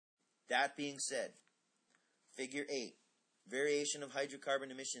That being said, Figure 8, variation of hydrocarbon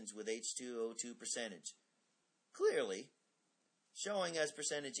emissions with H2O2 percentage. Clearly, showing as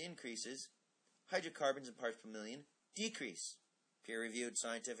percentage increases, hydrocarbons in parts per million decrease. Peer-reviewed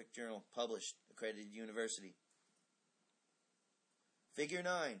scientific journal, published, accredited university. Figure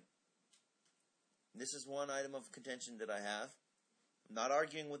 9. This is one item of contention that I have. I'm not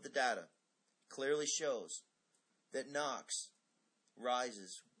arguing with the data. Clearly shows that NOx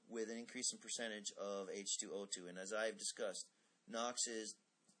rises with an increase in percentage of H2O2. And as I have discussed, NOx is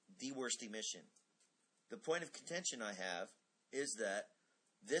the worst emission. The point of contention I have is that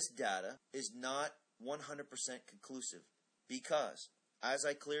this data is not 100% conclusive because, as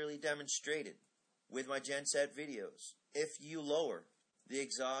I clearly demonstrated with my GenSet videos, if you lower the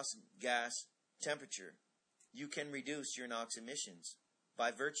exhaust gas temperature, you can reduce your NOx emissions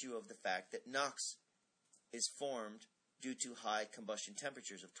by virtue of the fact that NOx is formed due to high combustion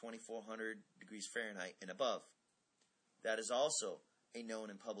temperatures of 2400 degrees Fahrenheit and above. That is also a known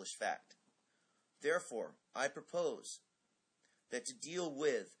and published fact. Therefore, I propose that to deal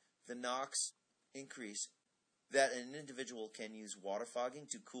with the NOx increase, that an individual can use water fogging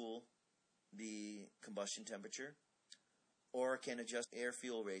to cool the combustion temperature, or can adjust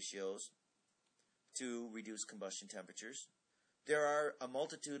air-fuel ratios to reduce combustion temperatures. There are a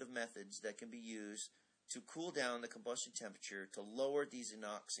multitude of methods that can be used to cool down the combustion temperature to lower these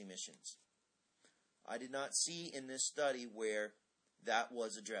NOx emissions. I did not see in this study where that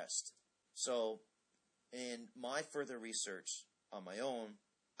was addressed. So, in my further research on my own,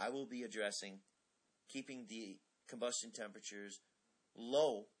 I will be addressing keeping the combustion temperatures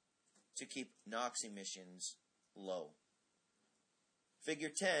low to keep NOx emissions low. Figure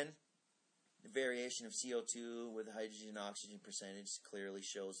 10, the variation of CO2 with hydrogen oxygen percentage clearly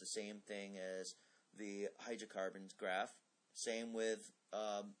shows the same thing as the hydrocarbons graph. Same with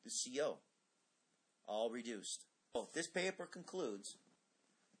the CO, all reduced. This paper concludes,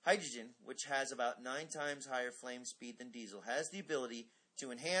 hydrogen, which has about 9 times higher flame speed than diesel, has the ability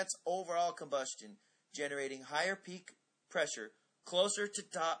to enhance overall combustion, generating higher peak pressure closer to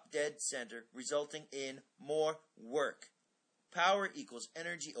top dead center, resulting in more work. Power equals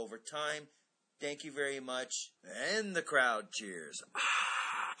energy over time. Thank you very much. And the crowd cheers.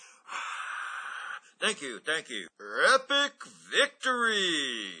 Thank you, thank you. Epic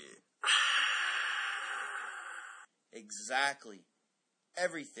victory! Exactly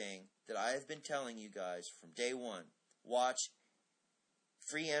everything that I have been telling you guys from day one. Watch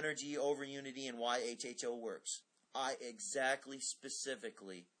Free Energy over Unity and why HHO works. I exactly,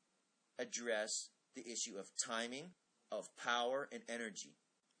 specifically address the issue of timing, of power, and energy.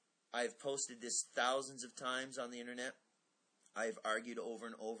 I have posted this thousands of times on the internet. I have argued over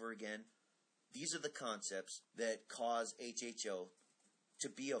and over again. These are the concepts that cause HHO to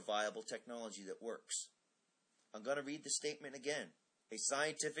be a viable technology that works. I'm going to read the statement again. A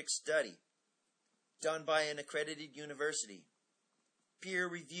scientific study done by an accredited university,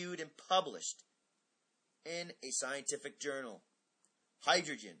 peer-reviewed and published in a scientific journal.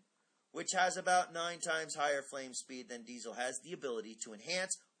 Hydrogen, which has about 9 times higher flame speed than diesel, has the ability to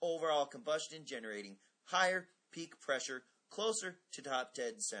enhance overall combustion, generating higher peak pressure closer to top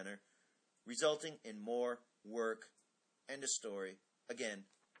dead center, resulting in more work. End of story. Again,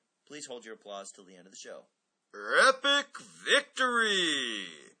 please hold your applause till the end of the show. Epic victory!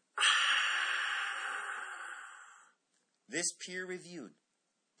 This peer-reviewed,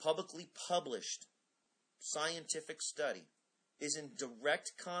 publicly published scientific study is in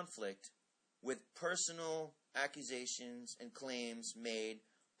direct conflict with personal accusations and claims made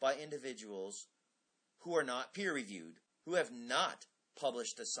by individuals who are not peer-reviewed, who have not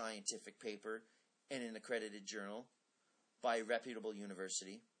published a scientific paper in an accredited journal by a reputable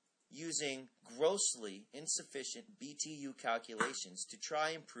university, using grossly insufficient BTU calculations to try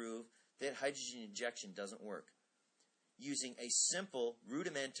and prove that hydrogen injection doesn't work, using a simple,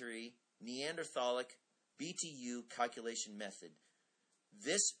 rudimentary, Neanderthalic BTU calculation method.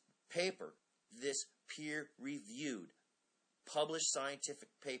 This paper, this peer-reviewed, published scientific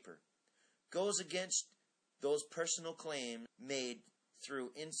paper, goes against those personal claims made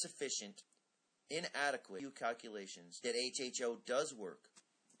through insufficient, inadequate calculations that HHO does work.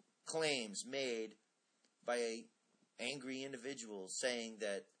 Claims made by angry individuals saying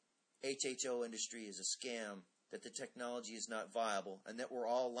that HHO industry is a scam, that the technology is not viable, and that we're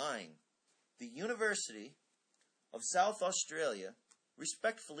all lying. The University of South Australia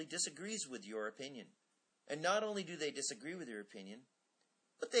respectfully disagrees with your opinion. And not only do they disagree with your opinion,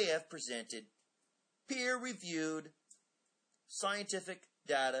 but they have presented peer-reviewed scientific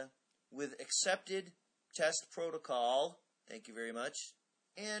data with accepted test protocol, thank you very much,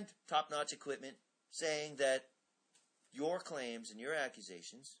 and top-notch equipment saying that your claims and your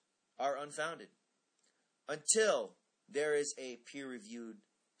accusations are unfounded. Until there is a peer-reviewed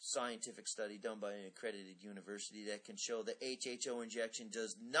scientific study done by an accredited university that can show that HHO injection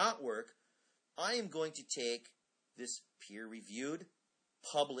does not work, I am going to take this peer-reviewed,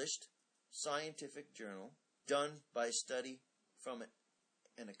 published scientific journal done by a study from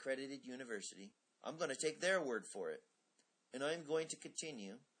an accredited university. I'm going to take their word for it, and I'm going to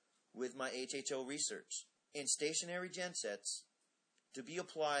continue with my HHO research in stationary gensets to be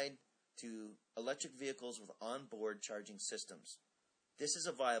applied to electric vehicles with onboard charging systems. This is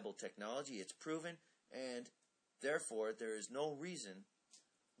a viable technology. It's proven, and therefore there is no reason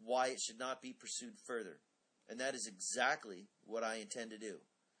why it should not be pursued further. And that is exactly what I intend to do.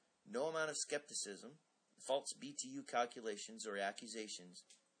 No amount of skepticism, false BTU calculations, or accusations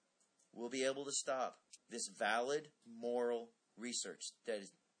will be able to stop this valid moral research that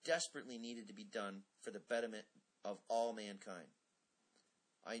is desperately needed to be done for the betterment of all mankind.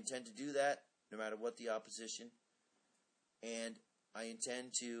 I intend to do that no matter what the opposition, and I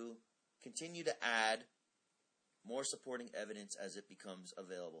intend to continue to add more supporting evidence as it becomes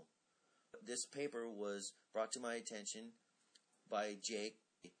available. This paper was brought to my attention by Jake,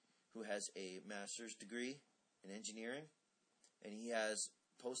 who has a master's degree in engineering, and he has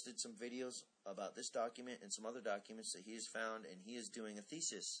posted some videos about this document and some other documents that he has found, and he is doing a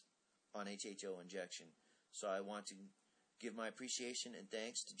thesis on HHO injection. So I want to give my appreciation and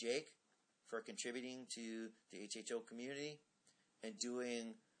thanks to Jake for contributing to the HHO community and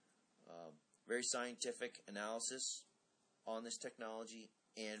doing very scientific analysis on this technology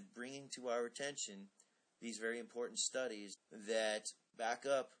and bringing to our attention these very important studies that back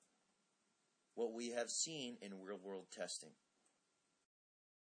up what we have seen in real-world testing.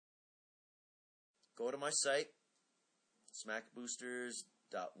 Go to my site,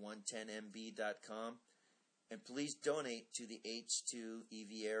 smackboosters.110mb.com, and please donate to the H2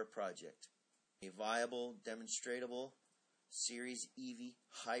 EV Air project, a viable, demonstratable Series EV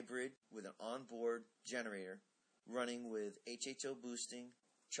hybrid with an onboard generator running with HHO boosting,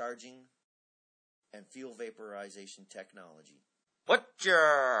 charging, and fuel vaporization technology. Put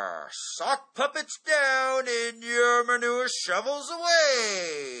your sock puppets down and your manure shovels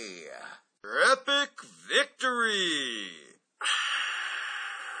away! Epic victory!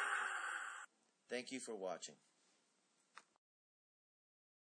 Thank you for watching.